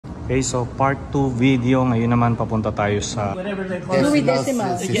Okay, so part 2 video. Ngayon naman papunta tayo sa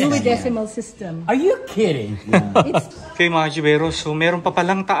decimal system. Are you kidding? Okay mga Jubero, so meron pa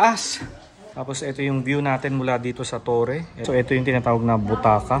palang taas. Tapos ito yung view natin mula dito sa Torre. So ito yung tinatawag na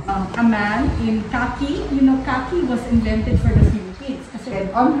butaka. A man in khaki, you know, khaki was invented for the Philippines. Kasi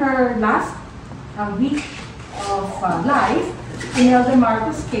on her last week of life, Imelda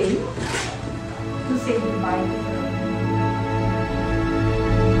Marcos came to say goodbye to her.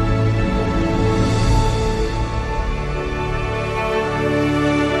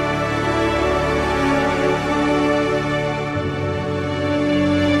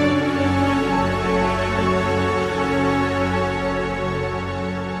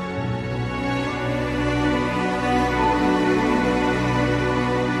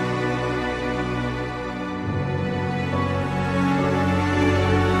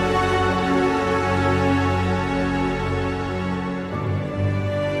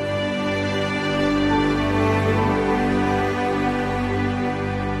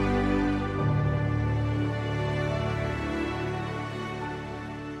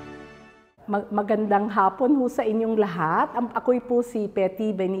 Magandang hapon ho sa inyong lahat. Ako'y po si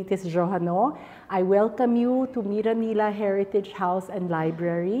Petty Benitez Johano. I welcome you to Miranila Heritage House and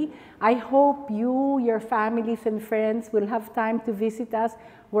Library. I hope you, your families and friends will have time to visit us.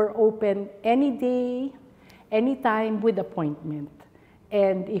 We're open any day, anytime with appointment.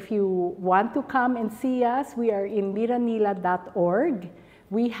 And if you want to come and see us, we are in miranila.org.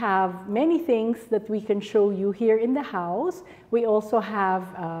 We have many things that we can show you here in the house. We also have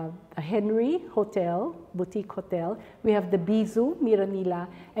a Henry Hotel, boutique hotel. We have the Bizu,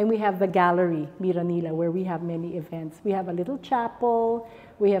 Miranila, and we have the Gallery, Miranila, where we have many events. We have a little chapel,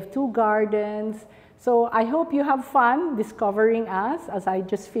 we have 2 gardens. So I hope you have fun discovering us as I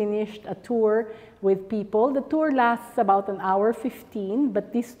just finished a tour with people. The tour lasts about 1 hour 15, but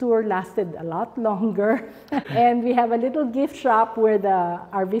this tour lasted a lot longer. And we have a little gift shop where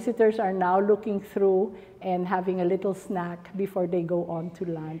our visitors are now looking through and having a little snack before they go on to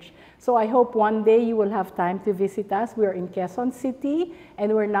lunch. So I hope one day you will have time to visit us. We're in Quezon City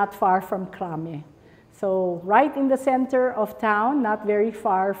and we're not far from Crame. So right in the center of town, not very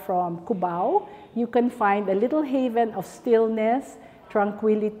far from Cubao, you can find a little haven of stillness,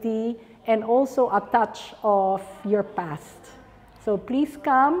 tranquility, and also a touch of your past. So please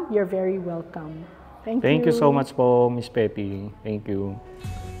come, you're very welcome. Thank you. Thank you so much po, Miss Peppy. Thank you.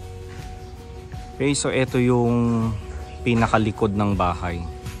 Okay, so ito yung pinakalikod ng bahay.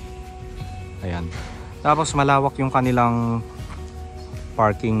 Ayan. Tapos malawak yung kanilang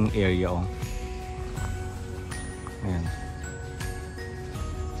parking area. Oh. Ayan.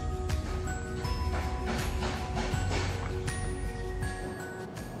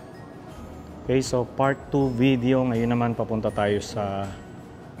 Okay, so part 2 video. Ngayon naman papunta tayo sa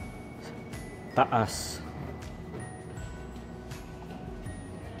taas.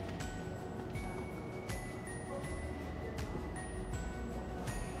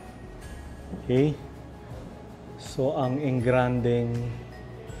 Okay. So ang engrandeng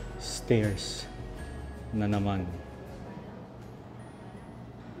stairs na naman.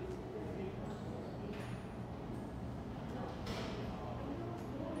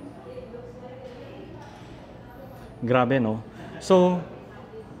 Grabe, no? So,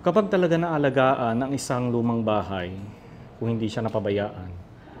 kapag talaga naalagaan ng isang lumang bahay, kung hindi siya napabayaan,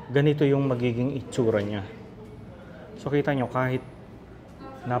 ganito yung magiging itsura niya. So, kita nyo, kahit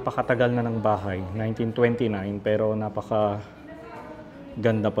napakatagal na ng bahay, 1929, pero napaka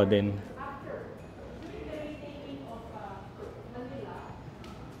ganda pa din.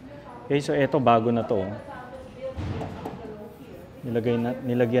 Okay, so eto bago na to.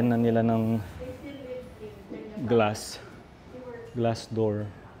 Nilagyan na nila ng glass door.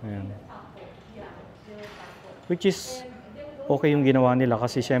 Ayan. Which is okay yung ginawa nila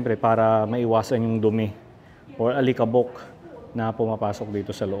kasi syempre para maiwasan yung dumi or alikabok na pumapasok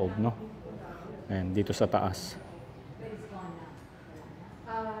dito sa loob, no? Ayan, dito sa taas.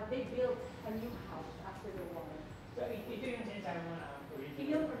 They built a new house after the war. So ito yung sinasabi mo na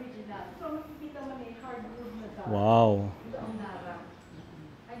yung original. So makikita mo may hardwood na tao. Wow.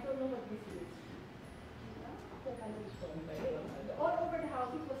 I don't know what this is. All over the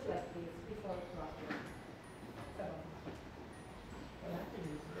house it was like this before proper.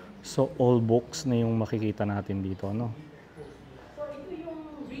 So all books na yung makikita natin dito, no? So ito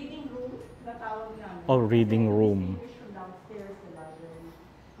yung reading room na tawag namin. Oh, reading room. Downstairs the library.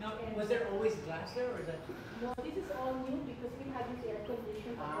 Now, was there always glass there or is that? No, this is all new because we had this air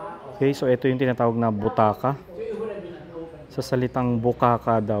conditioning. Okay, so ito yung tinatawag na butaka. Sa salitang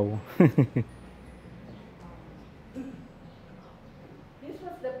bukaka daw. This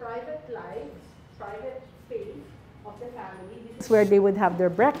was the private life, private space of the family. This is where they would have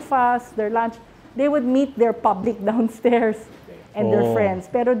their breakfast, their lunch. They would meet their public downstairs and their friends.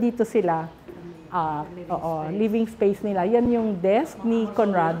 Pero dito sila, living space nila. Yan yung desk ni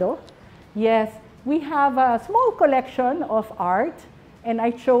Conrado. Yes, we have a small collection of art, and I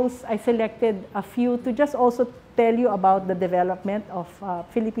selected a few to just also tell you about the development of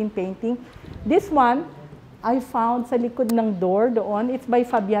Philippine painting. This one, I found sa likod ng door doon. It's by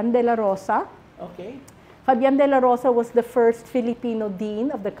Fabian de la Rosa. Okay. Fabian de la Rosa was the first Filipino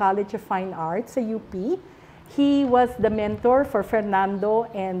dean of the College of Fine Arts sa UP. He was the mentor for Fernando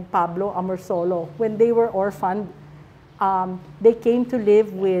and Pablo Amorsolo. When they were orphaned, they came to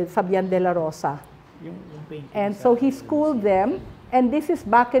live with Fabian de la Rosa. And so he schooled them, and this is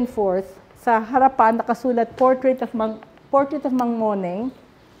back and forth. Sa harapan, nakasulat Portrait of Mang Moneng,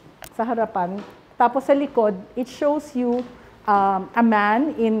 sa harapan. Tapos sa likod, it shows you a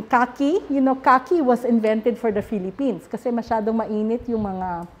man in khaki. You know, khaki was invented for the Philippines kasi masyadong mainit yung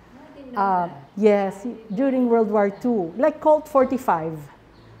mga, yes, during World War II. Like Colt 45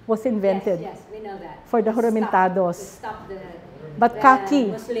 was invented. Yes, we know that. For the Juramentados. To stop the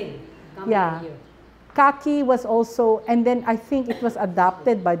khaki, Muslim coming yeah. here. Khaki was also, and then I think it was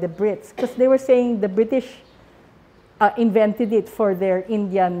adopted by the Brits because they were saying the British invented it for their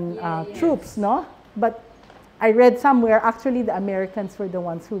Indian troops, no? But I read somewhere, actually the Americans were the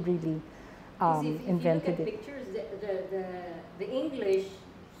ones who really invented if you look at it. pictures, the English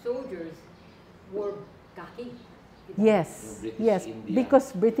soldiers wore khaki. Yes, British yes, India.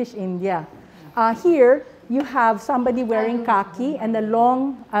 because British India. Here, you have somebody wearing khaki and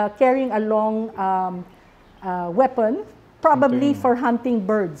carrying a long weapon, probably for hunting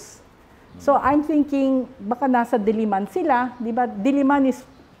birds. So I'm thinking, baka nasa Diliman sila, di ba? Diliman is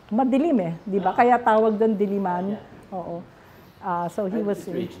madilim eh, di ba? Kaya tawag doon Diliman. Oo. So he was...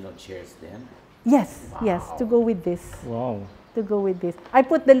 Original chairs then? Yes, yes, to go with this. Wow. To go with this. I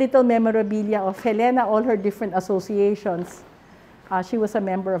put the little memorabilia of Helena, all her different associations. She was a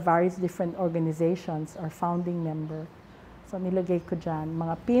member of various different organizations or founding member. So nilagay ko dyan,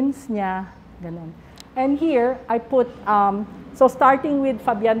 mga pins niya, ganun. And here, I put, so starting with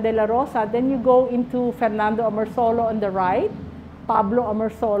Fabian de la Rosa, then you go into Fernando Amorsolo on the right, Pablo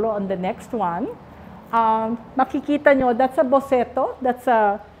Amorsolo on the next one. Makikita nyo, that's a boceto, that's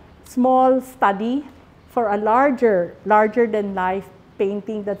a small study for a larger than life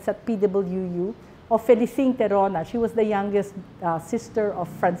painting that's at PWU of Felicing Terona. She was the youngest sister of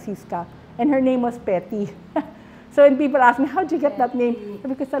Francisca, and her name was Petty. So when people ask me, how'd you get that name?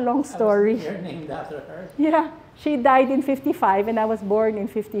 Because it's a long story. You're named after her? Yeah, she died in 55 and I was born in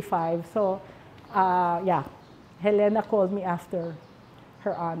 55. So yeah, Helena called me after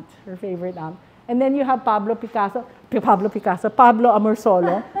her aunt, her favorite aunt. And then you have Pablo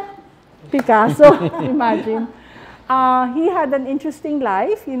Amorsolo. Picasso, imagine. He had an interesting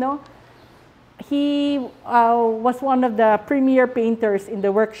life, you know. He was one of the premier painters in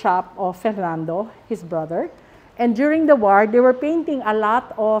the workshop of Fernando, his brother. And during the war, they were painting a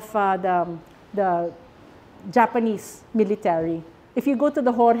lot of the Japanese military. If you go to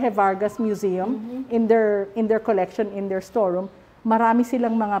the Jorge Vargas Museum, in their collection, in their storeroom, marami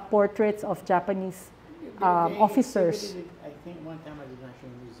silang mga portraits of Japanese officers. I think one time at the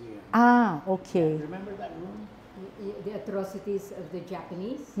National Museum. Ah, okay. Remember that room? The atrocities of the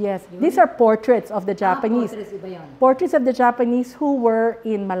Japanese? Yes, these are portraits of the Japanese. Portraits, iba yun. Portraits of the Japanese who were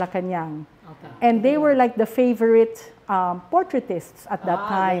in Malacanang. Okay. And they were like the favorite portraitists at that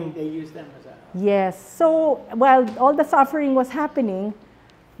time. They used them as a... Yes. So while all the suffering was happening,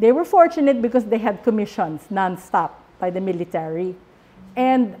 they were fortunate because they had commissions nonstop by the military.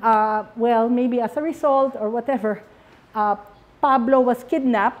 And well, maybe as a result or whatever, Pablo was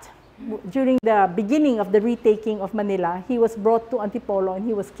kidnapped during the beginning of the retaking of Manila. He was brought to Antipolo and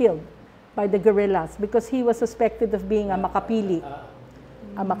he was killed by the guerrillas because he was suspected of being a makapili.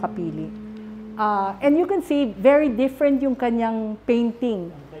 A makapili. And you can see very different yung kanyang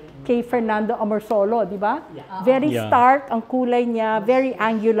painting kay Fernando Amorsolo, di ba? Very stark ang kulay niya, very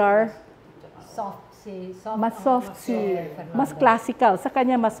angular. Mas soft si, mas classical. Sa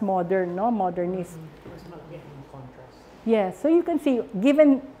kanya mas modern, no? Modernist. Yes, so you can see,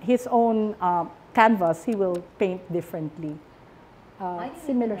 given his own canvas, he will paint differently.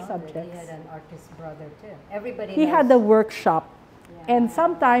 Similar subjects. He had an artist brother too. Everybody He had a workshop. And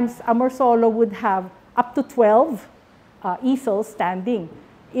sometimes Amorsolo would have up to 12 easels standing.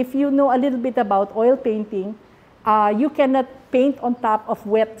 If you know a little bit about oil painting, you cannot paint on top of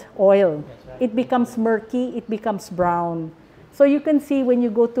wet oil. It becomes murky, it becomes brown. So you can see when you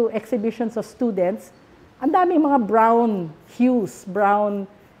go to exhibitions of students, ang daming mga brown hues, brown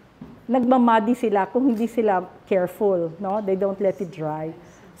nagmamuddy sila kung hindi sila careful, no? They don't let it dry.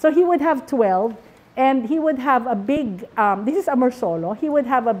 So he would have 12, and he would have a big, this is Amorsolo, he would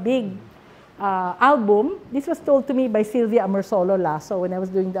have a big album. This was told to me by Sylvia Amorsolo Lasso when I was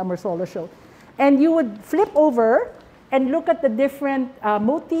doing the Amorsolo show. And you would flip over and look at the different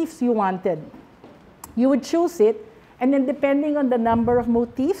motifs you wanted. You would choose it, and then depending on the number of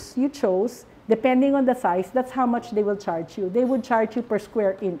motifs you chose, depending on the size, that's how much they will charge you. They would charge you per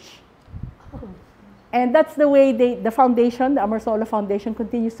square inch. And that's the way the foundation, the Amorsolo Foundation,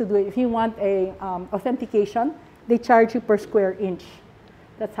 continues to do it. If you want a authentication, they charge you per square inch.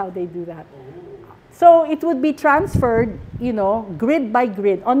 That's how they do that. So it would be transferred, you know, grid by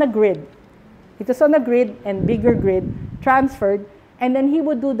grid, on a grid. It was on a grid and bigger grid, transferred, and then he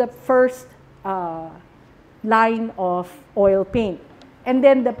would do the first line of oil paint. And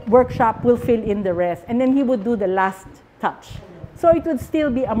then the workshop will fill in the rest. And then he would do the last touch. So it would still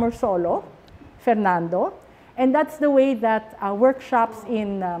be Amorsolo, Fernando. And that's the way that workshops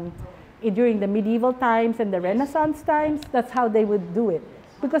during the medieval times and the Renaissance times, that's how they would do it.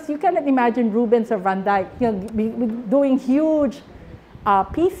 Because you cannot imagine Rubens or Van Dyck, you know, doing huge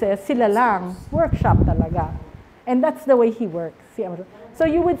pieces, sila lang, workshop talaga. And that's the way he works. So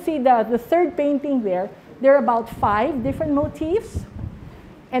you would see the third painting there are about 5 different motifs.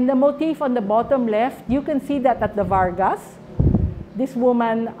 And the motif on the bottom left, you can see that at the Vargas, this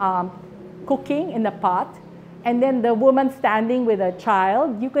woman cooking in a pot, and then the woman standing with a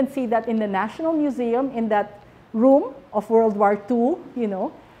child. You can see that in the National Museum, in that room of World War II, you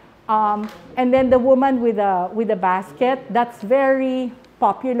know. And then the woman with a basket, that's very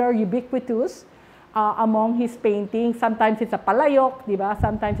popular, ubiquitous among his paintings. Sometimes it's a palayok, di ba?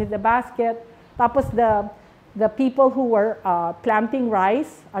 Sometimes it's a basket. Tapos the people who were planting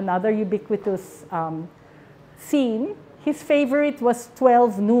rice, another ubiquitous scene. His favorite was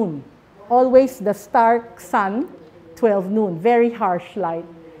 12 noon. Always the stark sun, 12 noon, very harsh light.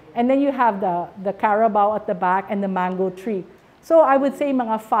 And then you have the carabao at the back and the mango tree. So I would say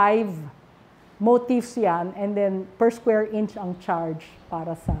mga 5 motifs yan, and then per square inch ang charge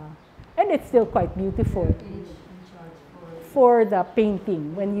para sa, and it's still quite beautiful for the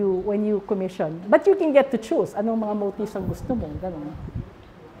painting when you commission. But you can get to choose anong mga motifs ang gusto mo, ganun.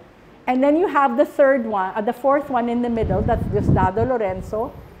 And then you have the third one, the fourth one in the middle, that's Diosdado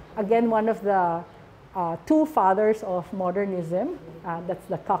Lorenzo, again one of the 2 fathers of modernism, that's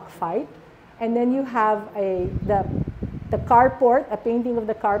the cockfight. And then you have the carport, a painting of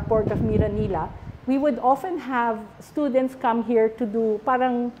the carport of Miranila. We would often have students come here to do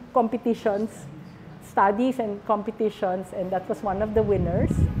parang competitions, studies and competitions, and that was one of the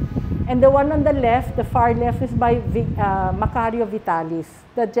winners. And the one on the left, the far left, is by Macario Vitalis,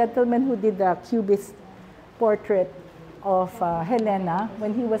 the gentleman who did the Cubist portrait of Helena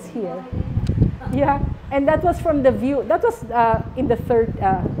when he was here. Yeah, and that was from the view, that was in the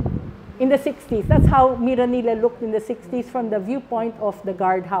 60s. That's how Miranila looked in the 60s from the viewpoint of the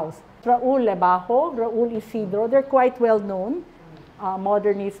guardhouse. Raul Lebajo, Raul Isidro, they're quite well known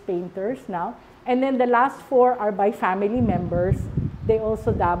modernist painters now. And then the last 4 are by family members. They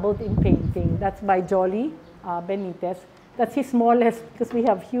also dabbled in painting. That's by Jolly Benitez. That's his smallest, because we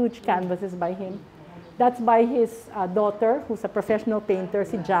have huge canvases by him. That's by his daughter, who's a professional painter,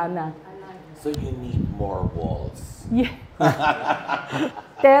 si Jana. So you need more walls. Yeah.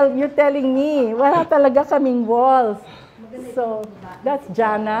 You're telling me, wala talaga kaming walls. So that's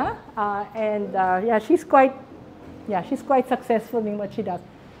Jana, and yeah, she's quite successful in what she does.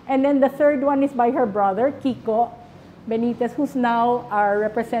 And then the third one is by her brother, Kiko Benitez, who's now our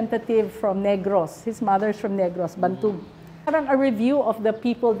representative from Negros. His mother's from Negros, Bantug. Parang a review of the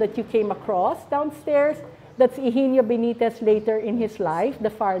people that you came across downstairs. That's Eugenio Benitez later in his life, the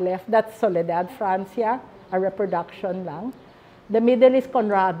far left. That's Soledad Francia, a reproduction lang. The middle is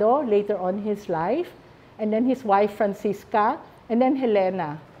Conrado, later on in his life. And then his wife, Francisca, and then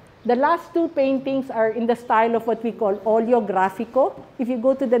Helena. The last 2 paintings are in the style of what we call oleografico. If you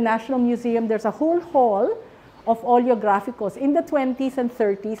go to the National Museum, there's a whole hall of oleograficos. In the 20s and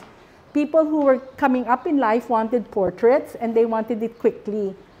 30s, people who were coming up in life wanted portraits, and they wanted it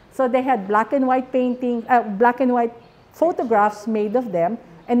quickly. So they had black and white painting, black and white photographs made of them,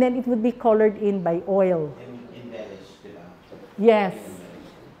 and then it would be colored in by oil. Embellished, diba? Yes.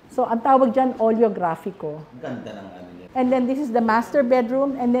 So ang tawag dyan, oleografico. Ganda ng ano niya. And then this is the master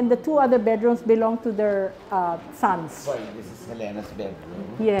bedroom, and then the 2 other bedrooms belong to their sons. Sorry, this is Helena's bedroom.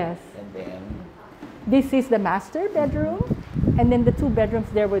 Yes. And then, This is the master bedroom, and then the 2 bedrooms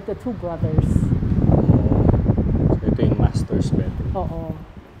there were the 2 brothers. So ito yung master's bedroom. Oo.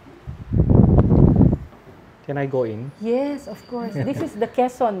 Can I go in? Yes, of course. This is the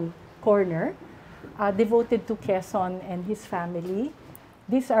Quezon corner, devoted to Quezon and his family.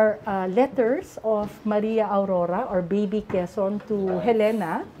 These are letters of Maria Aurora, or Baby Quezon, to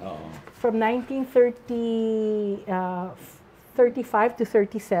Helena from 1935 to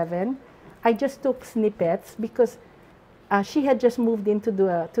 37. I just took snippets because she had just moved into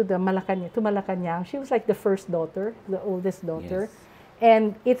to Malacanang. She was like the first daughter, the oldest daughter. Yes.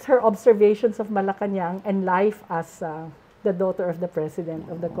 And it's her observations of Malacanang and life as the daughter of the President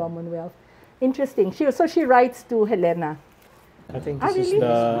of the Commonwealth. Interesting. So she writes to Helena. I think this is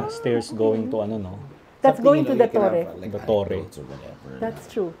the stairs going to ano, no? That's going to the Something, Torre. like The Torre. anecdotes or whatever. That's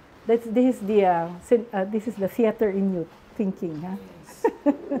true. This is the theater in you thinking, huh?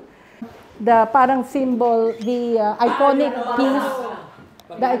 The parang symbol, the iconic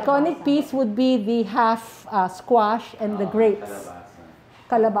piece would be the half squash and the grapes.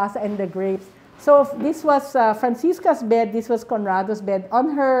 Calabasa and the grapes. So this was Francisca's bed, this was Conrado's bed.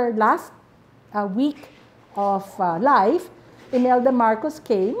 On her last week of life, Imelda Marcos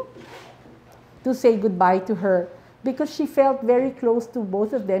came to say goodbye to her because she felt very close to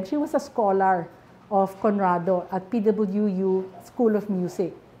both of them. She was a scholar of Conrado at PWU School of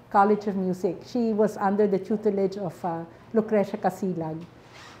Music, College of Music. She was under the tutelage of Lucrecia Casilag.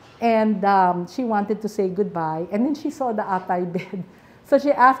 And she wanted to say goodbye. And then she saw the atay bed. So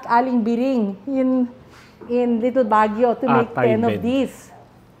she asked Aling Biring in Little Baguio to make 10 of these.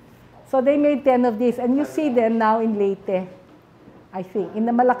 So they made 10 of these. And you see them now in Leyte, I think. In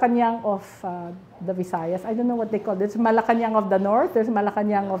the Malacanang of the Visayas. I don't know what they call it. There's Malacanang of the North. There's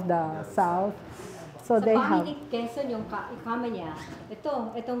Malacanang of the South. So they have... Sa Quezon, yung kama niya,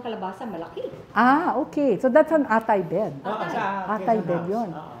 itong kalabasa, malaki. Ah, okay. So that's an atay bed. Sa Atay Quezon bed House.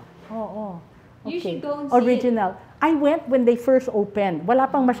 yun. Oo. You Okay. should go and see Original. I went when they first opened. Wala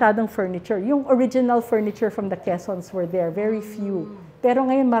pang masyadong furniture. Yung original furniture from the Quezons were there. Very few. Pero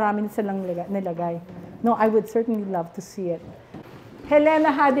ngayon marami na silang nilagay. No, I would certainly love to see it.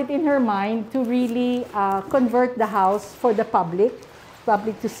 Helena had it in her mind to really convert the house for the public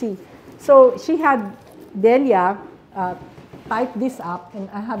to see. So she had Delia type this up, and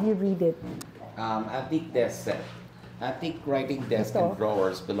I have you read it. Antique desk set. Antique writing desk Ito. and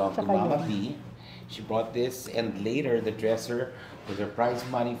drawers belong to Tsaka Mama yun. B. She brought this, and later the dresser with her prize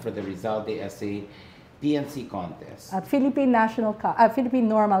money for the Rizal de Essay PNC contest. At Philippine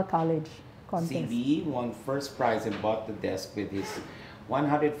Normal College contest. CB won first prize and bought the desk with his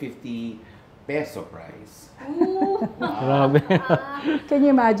 150 peso prize. Grabe. Can you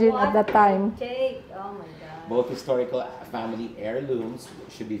imagine at that time? Cake. Oh my God. Both historical family heirlooms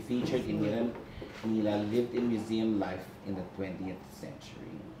should be featured in Miranila lived-in museum life in the 20th century.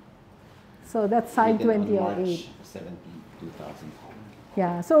 So that's signed Written on 2008. March 17, 2000.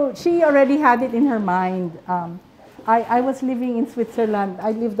 Yeah, so she already had it in her mind. I was living in Switzerland.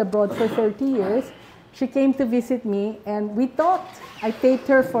 I lived abroad for 30 years. She came to visit me, and we talked. I taped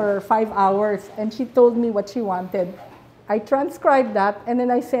her for 5 hours, and she told me what she wanted. I transcribed that, and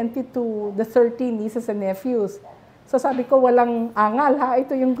then I sent it to the 13 nieces and nephews. So sabi ko, walang angal ha,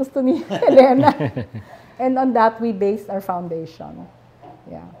 ito yung gusto ni Helena. And on that, we based our foundation.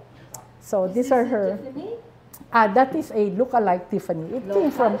 Yeah. So these are her. That is a look-alike Tiffany. It came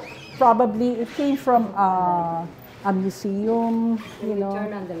from, probably, a museum, you know.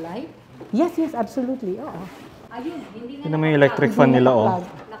 Turn on the light. Yes, Ayun, absolutely. hindi na Tignan mo yung electric fan nila, oh.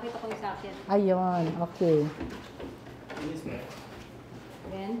 Nakita ko yung sa akin. Ayun, okay.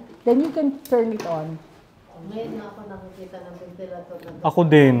 Then, You can turn it on. Ngayon na ako nakikita ng ventilator na Ako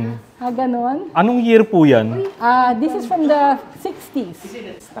din. Ganon? Anong year po yan? This is from the 60s.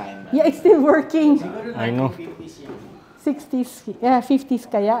 It's time. Yeah, it's still working. I know. 60s, yeah, 50s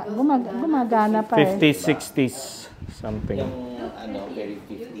kaya. Gumagana pa eh. 50s, 60s, something. Yung very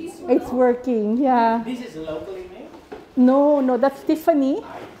 50s. It's working, yeah. This is locally made? No, that's Tiffany.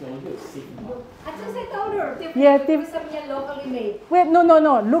 at least I told her, Yeah, sabi niya locally made. Wait, no,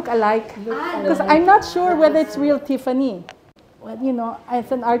 look alike. Because I'm not sure whether it's real Tiffany. Well, you know,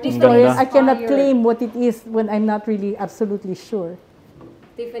 as an art historian, I cannot claim what it is when I'm not really absolutely sure.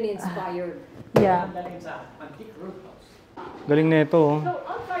 Tiffany inspired. Yeah. Galing sa antique root house. Galing na ito, oh. So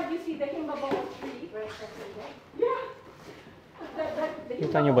outside you see the Himbabao tree, right? Yeah. The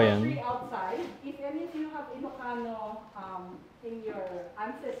Kita niyo ba yan? tree outside. If any of you have Ilocano in your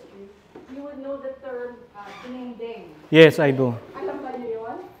ancestry, you would know the term dinengdeng. Yes, I do. Alam ba niyo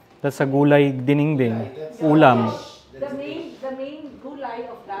yun? That's a gulay diningding. Ulam. The main gulay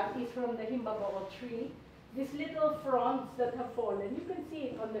of that is from the Himbabao tree. These little fronds that have fallen, you can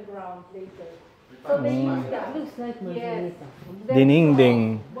see it on the ground later. So they use that. looks like Yes. margarita. Then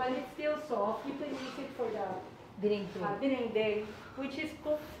Dinengdeng. soft. While it's still soft, you can use it for the Binito. Dinengdeng, which is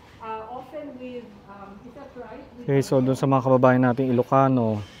cooked often with, is that right? Okay, so doon sa mga kababayan nating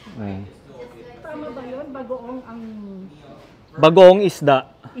Ilocano, Tama ba yun? Bagoong ang bagoong isda.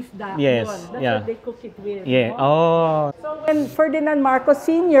 isda. Yes, Yun. That's yeah. what they cook it with. Yeah. no? Oh. So when Ferdinand Marcos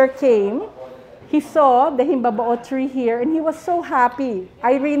Sr. came, he saw the himbabao tree here and he was so happy.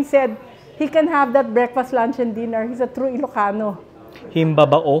 Irene said he can have that breakfast, lunch, and dinner. He's a true Ilocano.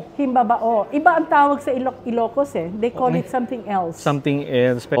 Himbabao. Himbabao. Iba ang tawag sa Ilocos eh. They call it something else. Something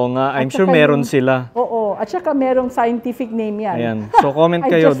else. Oo nga, I'm At sure saka meron yung- sila. Oo. At saka merong scientific name yan. Ayan. So comment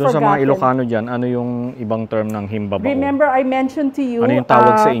I've kayo just doon sa mga forgotten. Ilocano dyan. Ano yung ibang term ng himbabao? Remember I mentioned to you Ano yung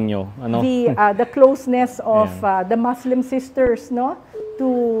tawag sa inyo? Ano? the closeness of the Muslim sisters, no,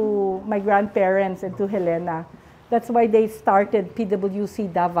 to my grandparents and to Helena. That's why they started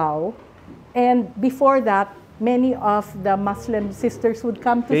PWC Davao. And before that, many of the Muslim sisters would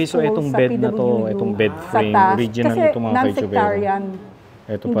come to Okay, so school itong sa bed na to, PWU itong bed sa frame, taas. original Kasi ito mga kaibigan. non-sectarian,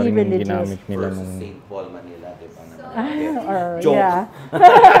 Ito pa hindi rin yung religious. ginamit nila Versus nung... St. Paul, Manila, di ba? Joke. Yeah.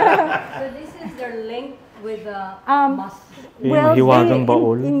 So this is their link with the Yung hiwagang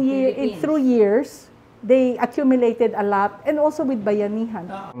baul. Through years, they accumulated a lot, and also with bayanihan.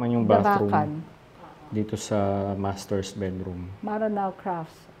 Naman yung bathroom dito sa master's bedroom. Maranao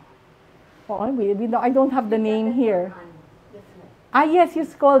Crafts. Oh, we know, I don't have the name here. Yes,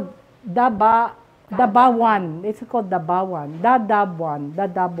 it's called Dabawan. It's called Dabawan. Dadabwan.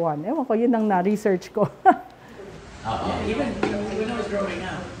 Ewan ko, yun ang na-research ko. Even when I was growing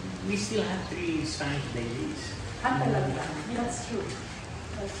up, we still had 3 Spanish dailies. That's true.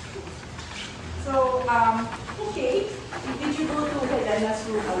 So, okay. Did you go to Helena's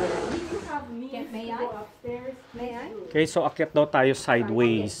room alone? May I? Go upstairs. May I? Okay, so akyat daw tayo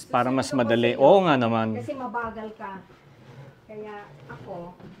sideways para mas madali. Oo nga naman. Kasi mabagal ka. Kaya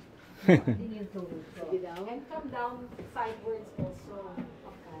ako, hindi yung tulog ko. And come down sideways also.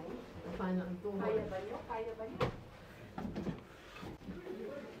 Okay. Paano ang tungo? Kaya ba nyo? Kaya ba nyo?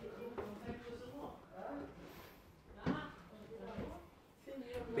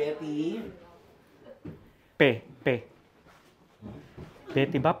 Betty?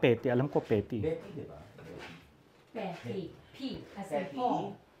 Peti ba? Peti. Alam ko peti. Betty, di ba? P, as in Petty.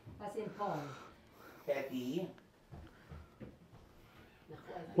 Paul. As in Paul. Betty?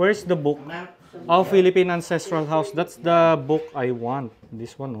 Where's the book? Oh, Philippine Ancestral House. That's the book I want.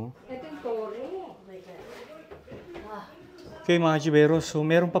 This one, oh. Ito yung Tore. Okay, mga Jibero. So,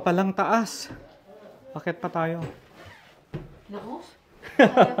 meron pa palang taas. Bakit pa tayo? Nako.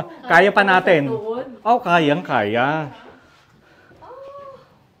 Kaya pa natin. Oh, kayang-kaya.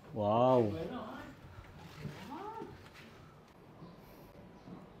 Wow.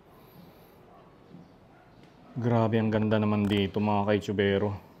 Grabe, ang ganda naman dito mga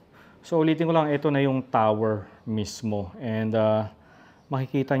ka-Youtubero. So ulitin ko lang, ito na yung tower mismo. And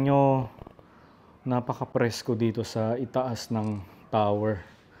makikita nyo, napaka-presko dito sa itaas ng tower.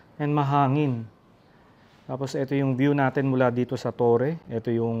 And mahangin. Tapos ito yung view natin mula dito sa Torre. Ito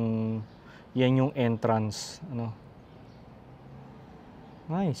yung, yan yung entrance. Ano?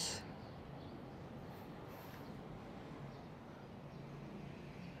 Nice.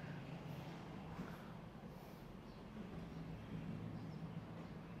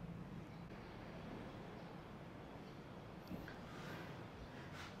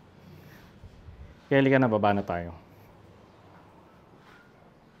 Kaya halika na, baba na tayo.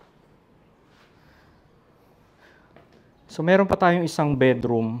 So meron pa tayong isang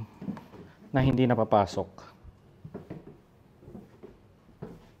bedroom na hindi napapasok.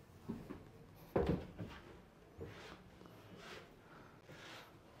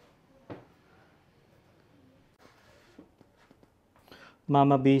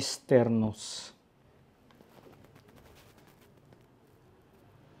 Mama Base Ternos.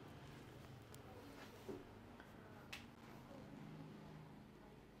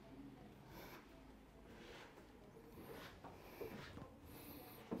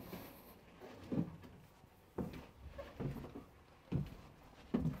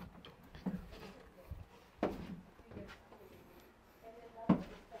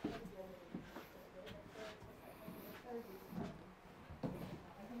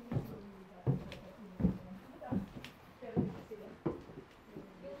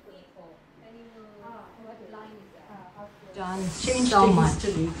 John, Change so the much.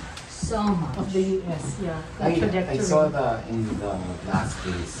 history So much. of the U.S. Yeah, I trajectory. saw in the last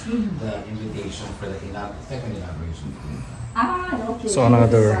case, the invitation for the second elaboration. Okay. So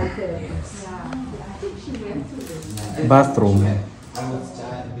another Yes. bathroom.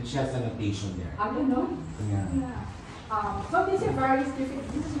 But she has an annotation there. I don't know. Yeah. So these are various different.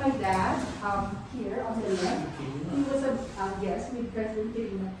 This is my dad here on the left. He was a yes with President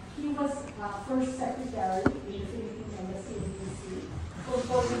Quirino. He was first secretary in the Philippine Embassy in DC from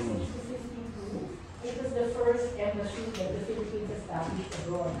 46 to 52. It was the first embassy that the Philippines established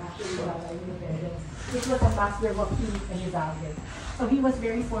abroad after we got our independence. It was Ambassador Joaquin Elizalde. So he was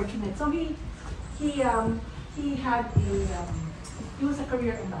very fortunate. So he had a he was a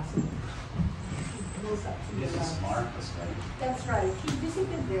career ambassador. This is Marcus, right? That's right. He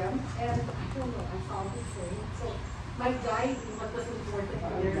visited them, and I don't know, I found it saying. So, my guide in what was important in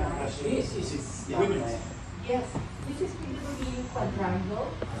their lives. This is women's. Yes, this is Philippine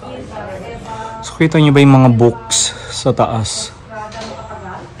quadrangle. Is Eva, So kita niyo ba yung mga books sa taas? Rada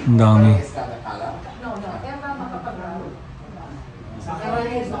Makapagal. Ang dami. No, Eva Makapagal.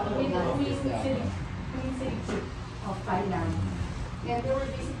 Queen City of Thailand. And they were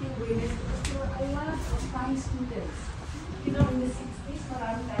visiting women because there were a lot of Thai students. You know, in the 60s,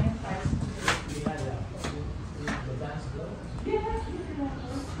 marami tayong Thai students. Yes,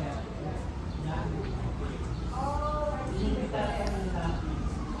 oh, I see.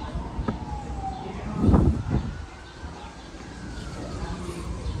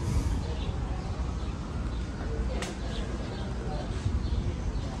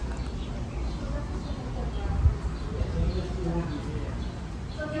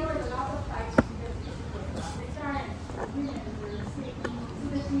 So there were a lot of Thai students who returned women who were sick. So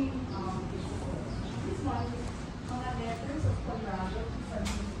that we, this one is mga letters of Colorado to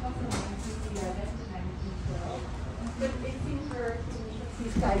Francisco from 1911 to 1912. But it's in her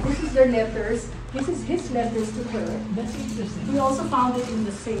these guys. This is their letters. This is his letters to her. That's interesting. We also found it in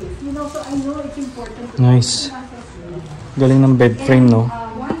the safe. You know, so I know it's important to Nice. Galing ng bed frame, no?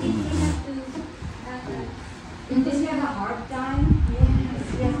 One thing we have to, in this have a hard time.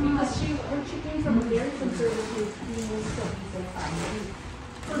 Yes, because when she came from a very conservative female Filipino family.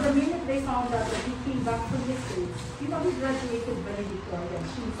 So the minute they found out that he came back from the States, you know, he graduated valedictorian.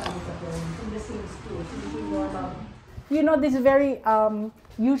 She found a from the same school. You know, this is very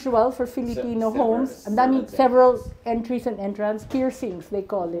usual for Filipino homes. And then several entries and entrance, piercings, they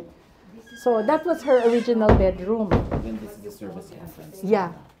call it. So that was her original bedroom. Then this is the service entrance.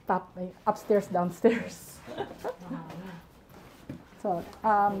 Yeah, upstairs, downstairs. So,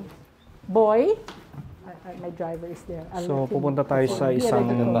 boy, my driver is there. So pupunta tayo sa isang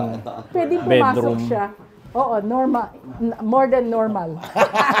Pwede pumasok bedroom. siya. Oo, normal. More than normal.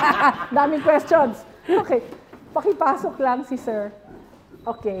 Daming questions. Okay, pakipasok lang si sir.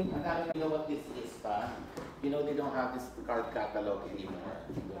 Okay. You know what this is, pa? You know they don't have this card catalog anymore.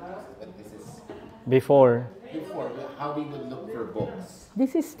 But this is Before. how we would look for books.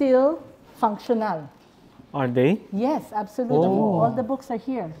 This is still functional. Are they? Yes, absolutely. Oh. All the books are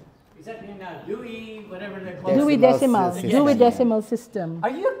here. Is that in Dewey, whatever they're called? Dewey Decimal. System. Dewey Decimal System.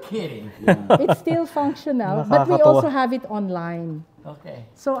 Are you kidding? It's still functional, but we Nakakatuwa. also have it online. Okay.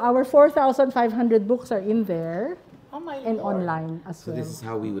 So our 4,500 books are in there Oh my and Lord. online as So well. this is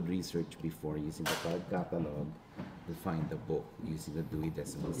how we would research before using the card catalog to find the book using the Dewey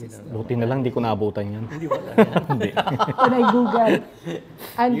Decimal System. Buti na lang, di ko naabutan yan. When I Google.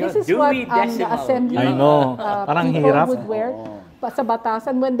 And this is what Dewey the Decimal. assembly I know. Parang people hirap. would wear. Sa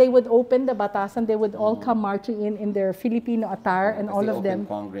batasan, when they would open the batasan, they would all come marching in their Filipino attire and all of them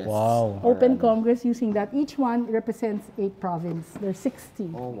Congress. Wow. open Congress using that. Each one represents a province. There's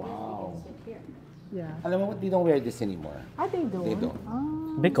 60. Oh wow. Yeah. Alam mo, they don't wear this anymore. They don't. They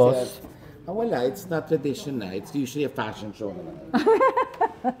don't. Because Wala, it's not tradition na. It's usually a fashion show na lang.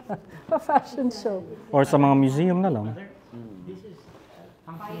 A fashion show. or sa mga museum na lang. This is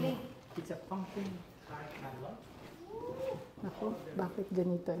functioning. It's a functioning card catalog. Ako, bakit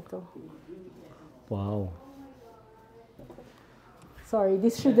ganito ito? Wow. Sorry,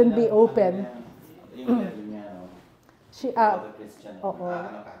 this shouldn't be open. She,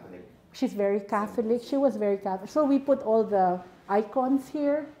 she's very Catholic. She was very Catholic. So we put all the icons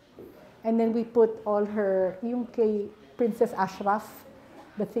here, and then we put all her, yung kay Princess Ashraf,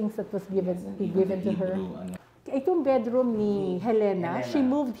 the things that was given to her. Itong bedroom ni Helena, she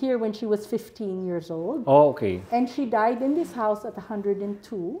moved here when she was 15 years old. Oh, okay. And she died in this house at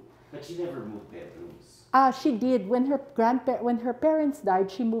 102. But she never moved bedrooms. She did. When her parents died,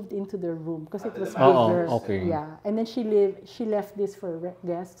 she moved into their room because it was Oh, bigger. okay. Yeah, and then she left this for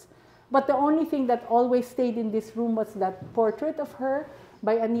guests. But the only thing that always stayed in this room was that portrait of her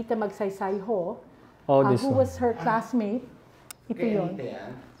by Anita Magsaysay Ho, Oh, this who one. was her classmate. Ito yun.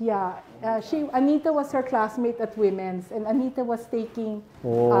 yan. Yeah, Anita was her classmate at Women's, and Anita was taking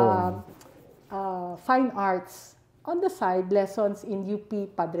fine arts on the side, lessons in UP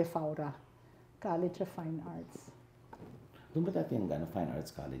Padre Faura, College of Fine Arts. Doon ba dati yung Fine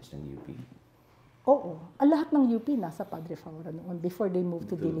Arts College ng UP? Oo. Lahat ng UP nasa Padre Faura noon before they moved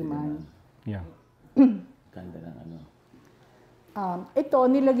to Diliman. Yeah. Ganda ng ano.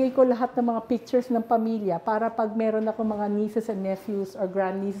 Ito, nilagay ko lahat ng mga pictures ng pamilya para pag meron ako mga nieces and nephews or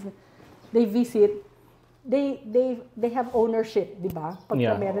grandnieces, they visit, they have ownership, di ba?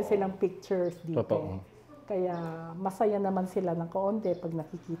 Pagka meron silang pictures dito. Totoo. Kaya masaya naman sila ng kaunti pag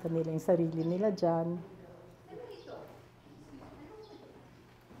nakikita nila yung sarili nila dyan.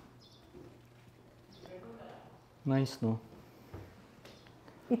 Nice, no?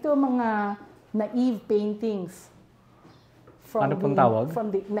 Ito mga naive paintings. Ano pong tawag?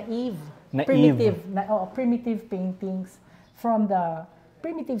 From the naive. Naive. Primitive paintings from the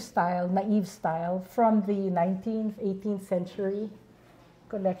primitive style, naive style from the 19th, 18th century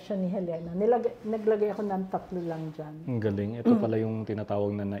collection ni Helena. Naglagay ako ng 3 lang dyan. Ang galing. Ito pala yung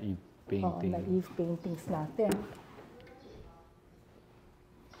tinatawag na naive painting. Oo, naive paintings natin.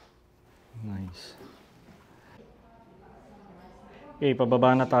 Nice. Okay,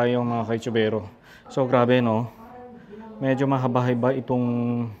 pababa na tayo mga ka-YouTubero. So, grabe, no? Medyo mahaba-haba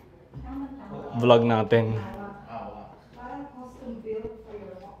itong vlog natin.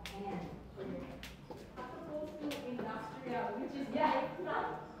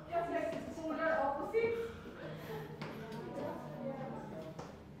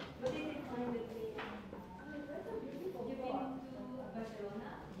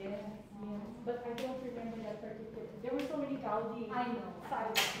 But I don't remember that particular. There were so many Gaudi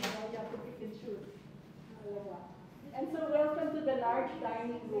sites, you know, you have to pick and choose. And so welcome to the large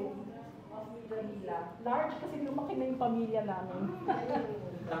dining room of Miranila. Large kasi lumaki na yung pamilya namin.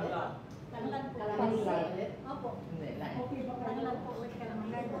 Opo. Okay ba kayo?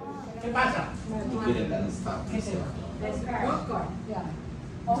 ¿Qué pasa? Yeah.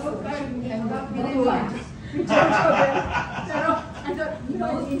 Also,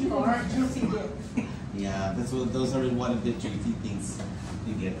 Yeah, those are one of the tricky things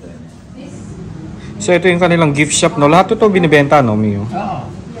you get there. So, ito yung kanilang gift shop, no? Lahat ito binibenta, no, Mio? Oo.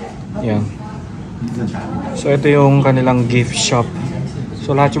 Yan. So, ito yung kanilang gift shop.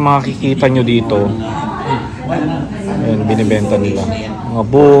 So, lahat yung makikita nyo dito, ayan, binibenta nila. Mga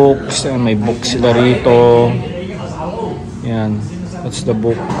books, ayan, may books sila rito. Yan. That's the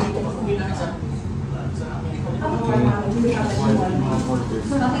book.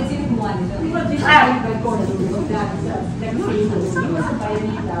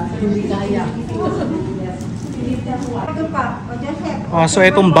 So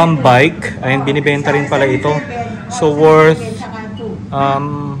itong bum bike, ayun, binibenta rin pala ito. So worth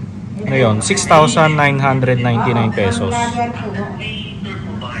ngayon 6,999 pesos.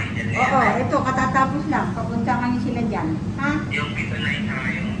 Oo, ito katatapos lang. Papunta kami sila dyan. Ha? Yung pito na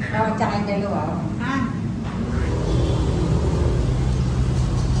yung tsaka yung dalawa. Ha?